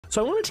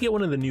So I wanted to get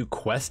one of the new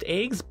quest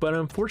eggs, but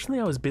unfortunately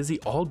I was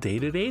busy all day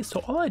today,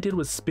 so all I did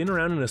was spin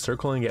around in a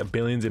circle and get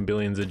billions and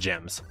billions of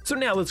gems. So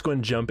now let's go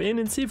and jump in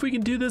and see if we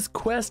can do this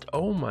quest.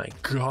 Oh my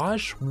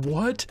gosh,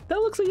 what? That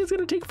looks like it's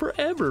gonna take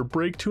forever.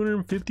 Break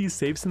 250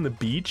 safes in the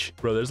beach.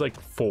 Bro, there's like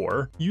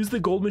 4. Use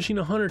the gold machine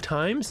 100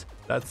 times.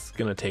 That's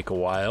gonna take a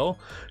while.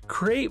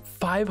 Create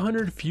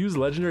 500 fused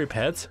legendary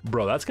pets.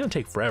 Bro, that's gonna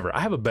take forever. I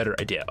have a better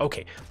idea.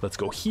 Okay, let's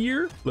go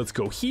here, and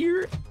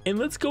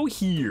let's go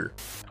here.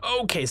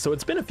 Okay, so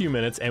it's been a few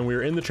minutes and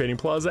we're in the trading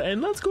plaza,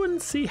 and let's go ahead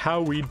and see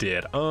how we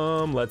did.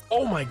 Oh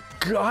my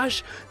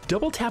gosh,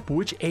 double tap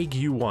which egg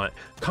you want.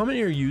 Comment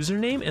your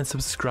username and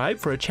subscribe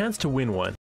for a chance to win one.